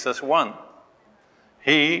God Jesus won.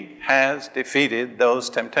 He has defeated those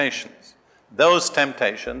temptations. Those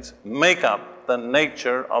temptations make up the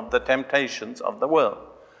nature of the temptations of the world.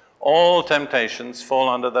 All temptations fall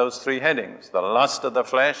under those three headings. The lust of the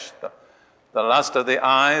flesh, the lust of the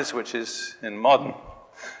eyes, which is in modern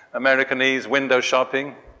Americanese window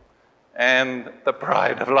shopping, and the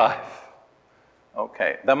pride of life.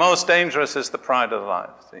 Okay, the most dangerous is the pride of life.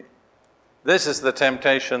 See, this is the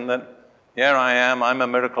temptation that here I am, I'm a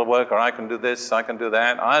miracle worker, I can do this, I can do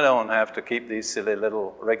that. I don't have to keep these silly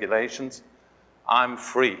little regulations. I'm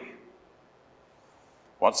free.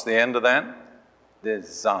 What's the end of that?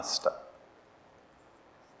 Disaster.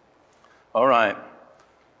 All right.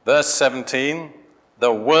 Verse 17,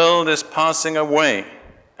 the world is passing away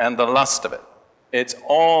and the lust of it. It's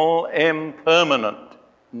all impermanent.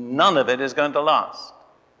 None of it is going to last.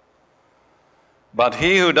 But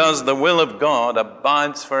he who does the will of God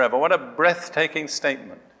abides forever. What a breathtaking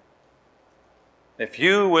statement. If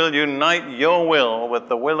you will unite your will with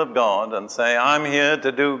the will of God and say, I'm here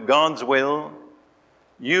to do God's will,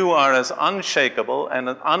 you are as unshakable and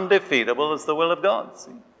as undefeatable as the will of God.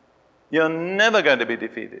 See? You're never going to be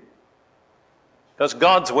defeated. Because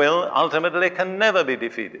God's will ultimately can never be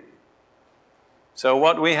defeated. So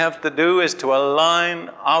what we have to do is to align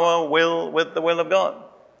our will with the will of God.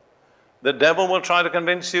 The devil will try to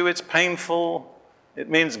convince you it's painful, it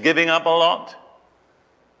means giving up a lot.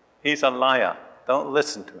 He's a liar. Don't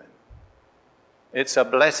listen to him. It's a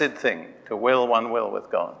blessed thing to will one will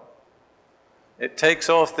with God. It takes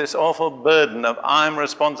off this awful burden of I'm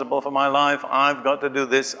responsible for my life, I've got to do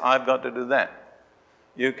this, I've got to do that.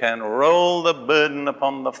 You can roll the burden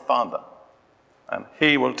upon the Father, and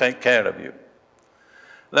He will take care of you.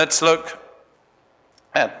 Let's look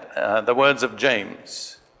at the words of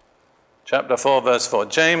James, chapter 4, verse 4.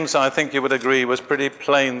 James, I think you would agree, was pretty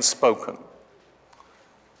plain spoken.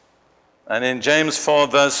 And in James 4,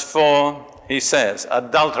 verse 4, he says,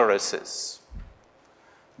 adulteresses,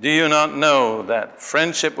 do you not know that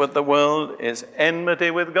friendship with the world is enmity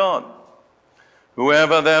with God?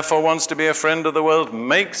 Whoever therefore wants to be a friend of the world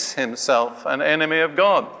makes himself an enemy of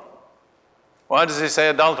God. Why does he say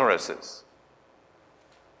adulteresses?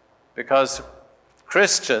 Because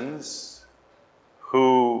Christians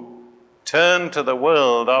who turn to the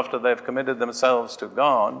world after they've committed themselves to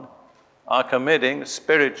God are committing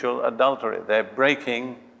spiritual adultery. They're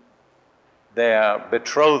breaking their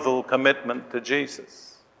betrothal commitment to Jesus.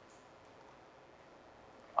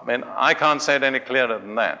 I mean, I can't say it any clearer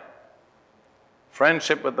than that.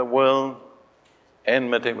 Friendship with the world,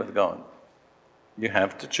 enmity with God. You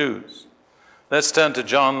have to choose. Let's turn to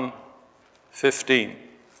John 15.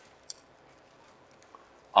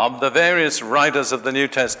 Of the various writers of the New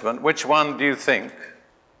Testament, which one do you think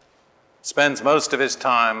spends most of his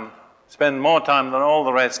time, spend more time than all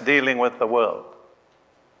the rest dealing with the world?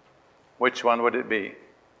 Which one would it be?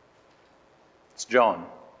 It's John.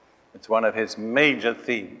 It's one of his major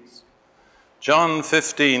themes. John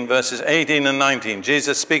 15, verses 18 and 19.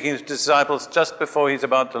 Jesus speaking to his disciples just before he's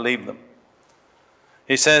about to leave them.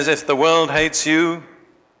 He says, if the world hates you,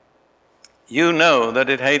 you know that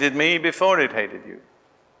it hated me before it hated you.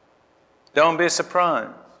 Don't be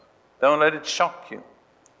surprised. Don't let it shock you.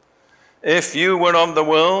 If you were of the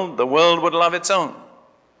world would love its own.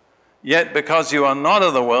 Yet because you are not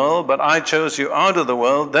of the world, but I chose you out of the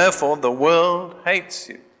world, therefore the world hates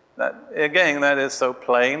you. That, again, that is so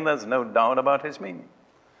plain, there's no doubt about his meaning.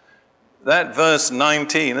 That verse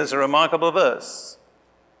 19 is a remarkable verse.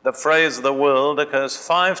 The phrase the world occurs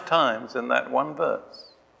 5 times in that one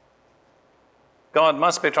verse. God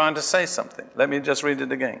must be trying to say something. Let me just read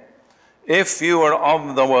it again. If you are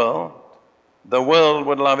of the world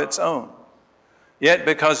would love its own. Yet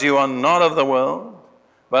because you are not of the world,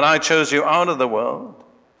 but I chose you out of the world,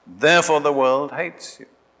 therefore the world hates you.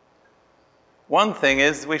 One thing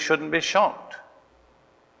is we shouldn't be shocked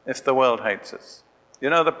if the world hates us. You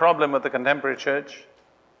know the problem with the contemporary church?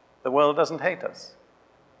 The world doesn't hate us.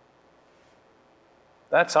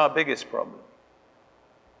 That's our biggest problem.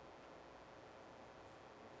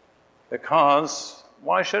 Because,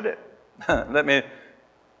 why should it? Let me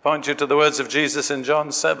point you to the words of Jesus in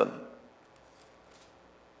John 7.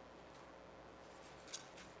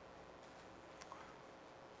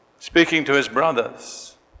 Speaking to his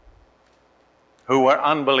brothers who were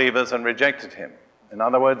unbelievers and rejected him. In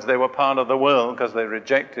other words, they were part of the world because they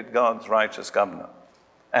rejected God's righteous governor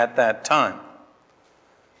at that time.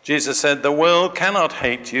 Jesus said, the world cannot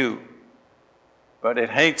hate you, but it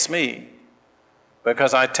hates me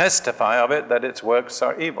because I testify of it that its works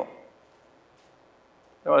are evil.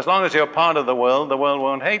 So as long as you're part of the world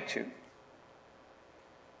won't hate you.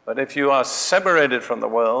 But if you are separated from the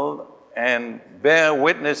world and bear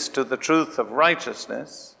witness to the truth of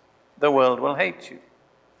righteousness, the world will hate you.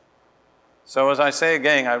 So as I say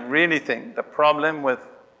again, I really think the problem with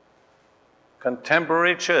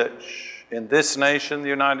contemporary church in this nation, the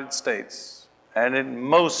United States, and in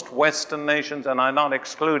most Western nations, and I'm not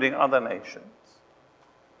excluding other nations,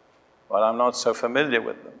 but I'm not so familiar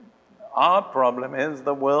with them. Our problem is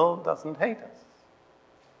the world doesn't hate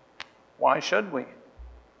us. Why should we?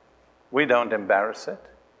 We don't embarrass it.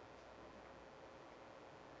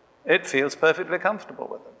 It feels perfectly comfortable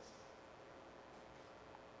with us.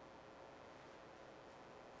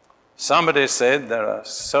 Somebody said there are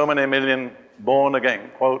so many million born again,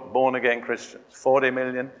 quote, born again Christians, 40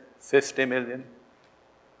 million, 50 million.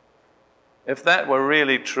 If that were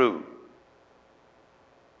really true,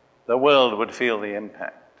 the world would feel the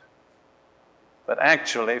impact. But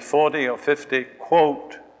actually 40 or 50,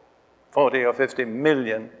 quote, 40 or 50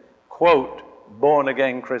 million, quote, born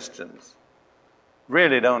again Christians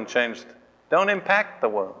really don't impact the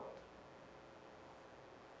world.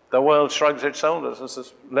 The world shrugs its shoulders and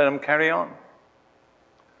says, let them carry on.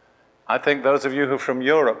 I think those of you who are from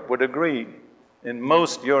Europe would agree. In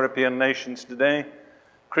most European nations today,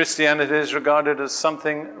 Christianity is regarded as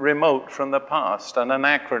something remote from the past, an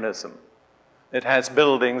anachronism. It has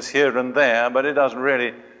buildings here and there, but it doesn't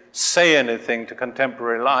really say anything to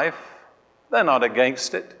contemporary life. They're not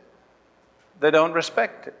against it. They don't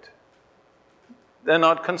respect it. They're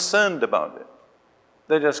not concerned about it.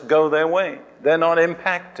 They just go their way. They're not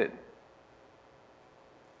impacted.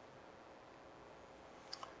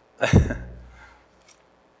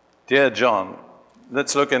 Dear John,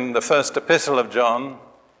 let's look in the first epistle of John,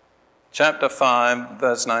 chapter 5,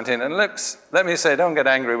 verse 19. And let me say, don't get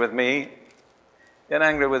angry with me. Get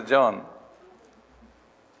angry with John.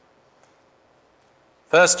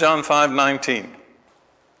 1 John 5:19.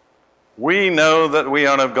 We know that we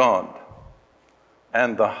are of God,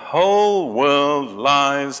 and the whole world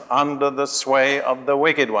lies under the sway of the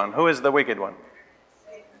wicked one. Who is the wicked one?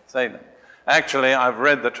 Satan. Actually, I've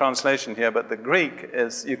read the translation here, but the Greek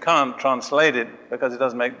is, you can't translate it because it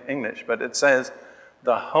doesn't make English, but it says,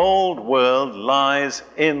 the whole world lies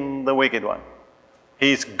in the wicked one.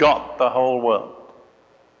 He's got the whole world.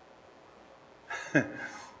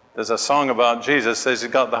 There's a song about Jesus says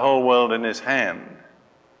he's got the whole world in his hand,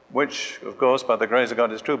 which, of course, by the grace of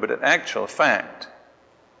God is true, but in actual fact,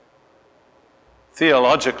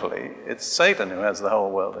 theologically, it's Satan who has the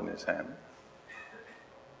whole world in his hand.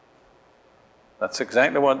 That's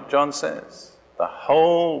exactly what John says. The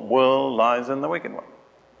whole world lies in the wicked one.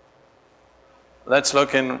 Let's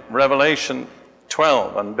look in Revelation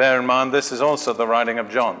 12, and bear in mind this is also the writing of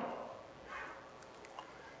John.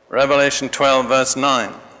 Revelation 12, verse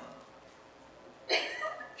 9.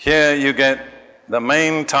 Here you get the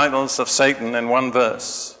main titles of Satan in one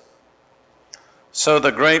verse. So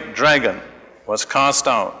the great dragon was cast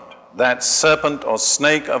out, that serpent or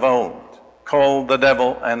snake of old, called the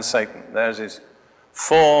devil and Satan. There's his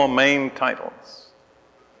 4 main titles.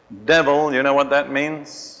 Devil, you know what that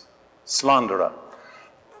means? Slanderer.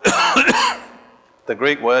 The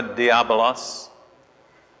Greek word diabolos,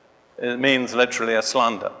 it means literally a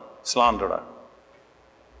slanderer.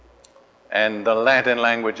 And the Latin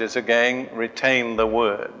languages again retain the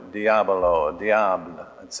word diabolo, diable,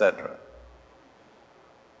 etc.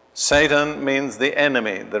 Satan means the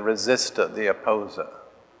enemy, the resistor, the opposer.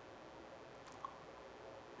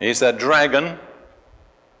 He's a dragon,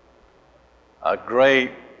 a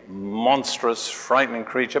great, monstrous, frightening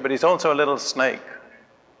creature, but he's also a little snake.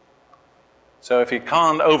 So if he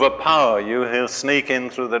can't overpower you, he'll sneak in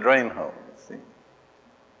through the drain hole. See?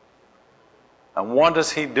 And what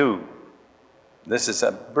does he do? This is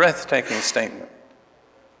a breathtaking statement.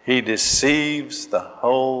 He deceives the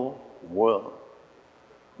whole world.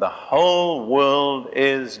 The whole world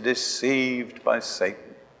is deceived by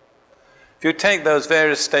Satan. If you take those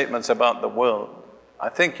various statements about the world, I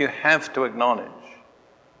think you have to acknowledge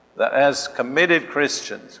that as committed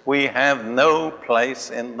Christians, we have no place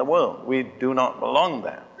in the world. We do not belong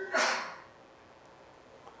there.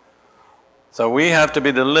 So we have to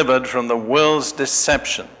be delivered from the world's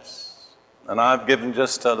deceptions. And I've given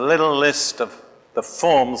just a little list of the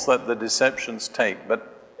forms that the deceptions take,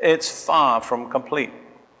 but it's far from complete.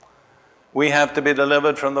 We have to be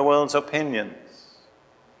delivered from the world's opinions,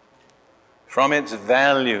 from its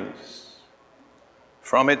values,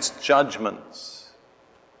 from its judgments,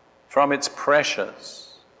 from its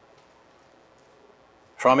pressures,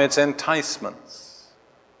 from its enticements.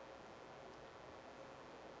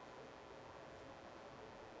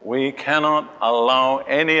 We cannot allow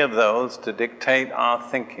any of those to dictate our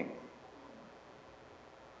thinking.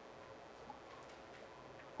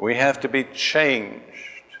 We have to be changed.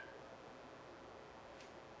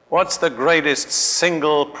 What's the greatest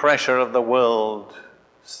single pressure of the world?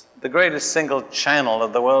 The greatest single channel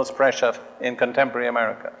of the world's pressure in contemporary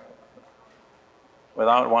America?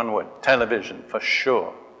 Without one word, television, for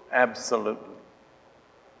sure, absolutely.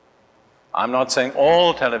 I'm not saying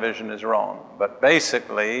all television is wrong, but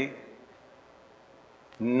basically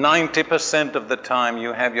 90% of the time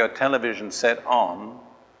you have your television set on,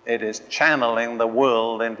 it is channeling the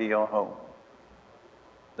world into your home.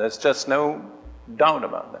 There's just no doubt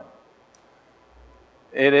about that.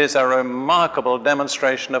 It is a remarkable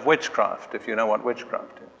demonstration of witchcraft, if you know what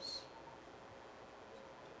witchcraft is.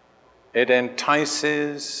 It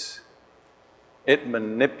entices, it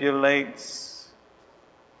manipulates.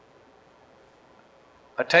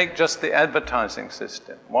 Take just the advertising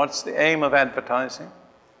system. What's the aim of advertising?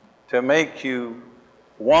 To make you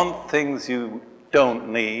want things you don't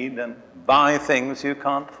need and buy things you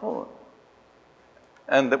can't afford.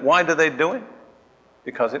 And why do they do it?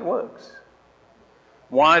 Because it works.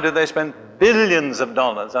 Why do they spend billions of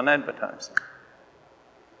dollars on advertising?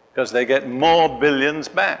 Because they get more billions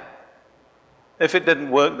back. If it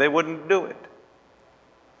didn't work, they wouldn't do it.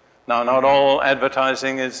 Now, not all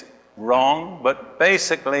advertising is wrong, but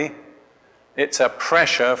basically it's a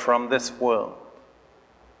pressure from this world.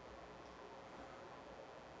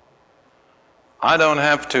 I don't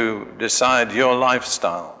have to decide your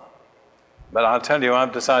lifestyle, but I'll tell you,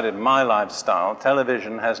 I've decided my lifestyle.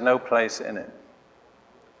 Television has no place in it.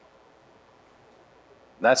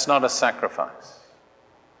 That's not a sacrifice.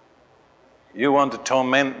 You want to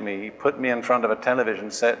torment me, put me in front of a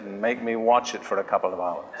television set and make me watch it for a couple of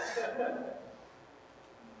hours.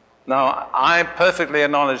 Now, I perfectly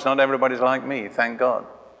acknowledge not everybody's like me, thank God.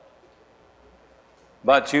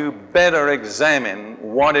 But you better examine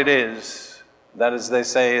what it is that, as they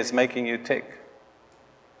say, is making you tick.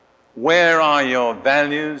 Where are your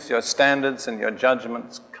values, your standards, and your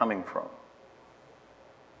judgments coming from?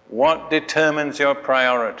 What determines your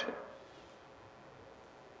priority?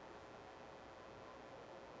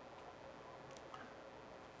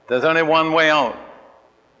 There's only one way out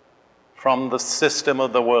from the system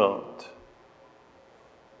of the world.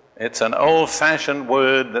 It's an old-fashioned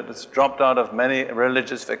word that has dropped out of many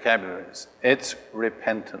religious vocabularies. It's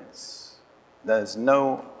repentance. There's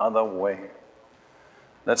no other way.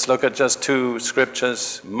 Let's look at just two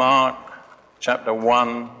scriptures. Mark chapter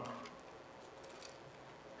 1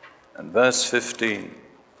 and verse 15.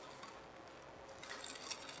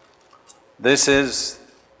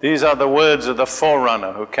 These are the words of the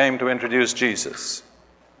forerunner who came to introduce Jesus.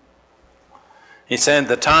 He said,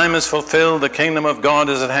 "The time is fulfilled, the kingdom of God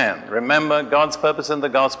is at hand." Remember, God's purpose in the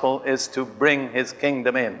gospel is to bring his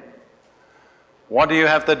kingdom in. What do you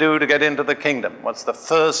have to do to get into the kingdom? What's the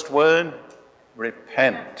first word?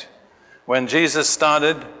 Repent. When Jesus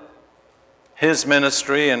started his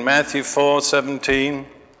ministry in Matthew 4:17,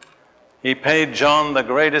 he paid John the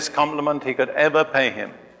greatest compliment he could ever pay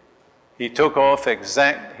him. He took up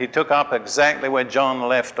exactly where John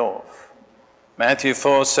left off. Matthew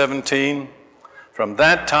 4:17. From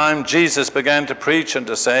that time, Jesus began to preach and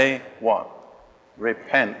to say, what?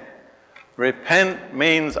 Repent. Repent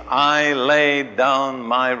means I lay down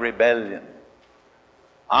my rebellion.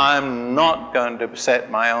 I'm not going to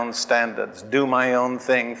set my own standards, do my own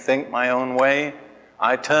thing, think my own way.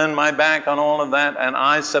 I turn my back on all of that and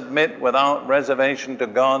I submit without reservation to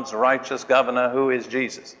God's righteous governor, who is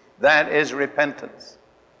Jesus. That is repentance.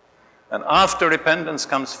 And after repentance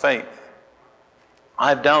comes faith.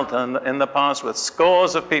 I've dealt in the past with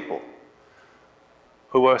scores of people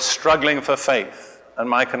who were struggling for faith. And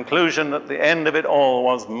my conclusion at the end of it all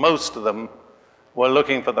was most of them were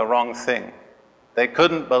looking for the wrong thing. They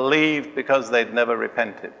couldn't believe because they'd never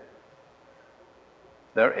repented.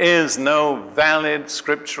 There is no valid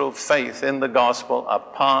scriptural faith in the gospel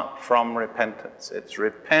apart from repentance. It's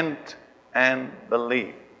repent and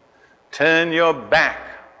believe. Turn your back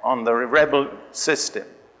on the rebel system.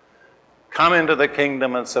 Come into the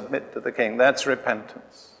kingdom and submit to the king. That's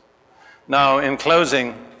repentance. Now, in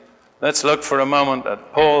closing, let's look for a moment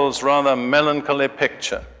at Paul's rather melancholy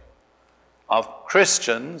picture of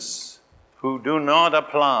Christians who do not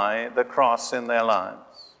apply the cross in their lives.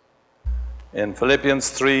 In Philippians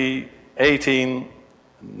 3:18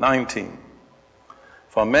 and 19,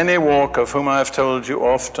 "For many walk, of whom I have told you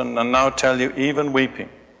often, and now tell you even weeping,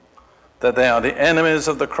 that they are the enemies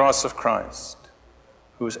of the cross of Christ,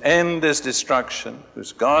 whose end is destruction,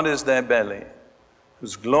 whose God is their belly,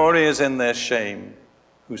 whose glory is in their shame,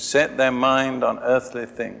 who set their mind on earthly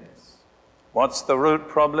things." What's the root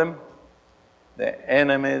problem? They're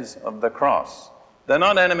enemies of the cross. They're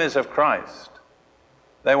not enemies of Christ.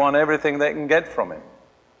 They want everything they can get from him.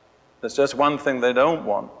 There's just one thing they don't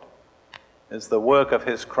want, is the work of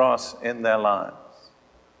his cross in their lives.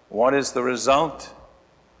 What is the result?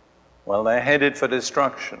 Well, they're headed for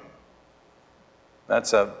destruction.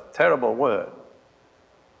 That's a terrible word.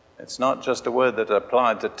 It's not just a word that's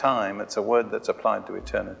applied to time, it's a word that's applied to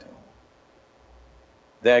eternity.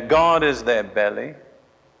 Their God is their belly.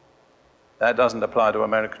 That doesn't apply to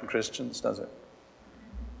American Christians, does it?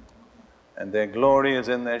 And their glory is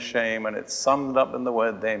in their shame, and it's summed up in the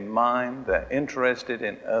word they mind. They're interested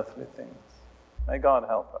in earthly things. May God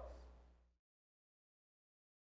help us.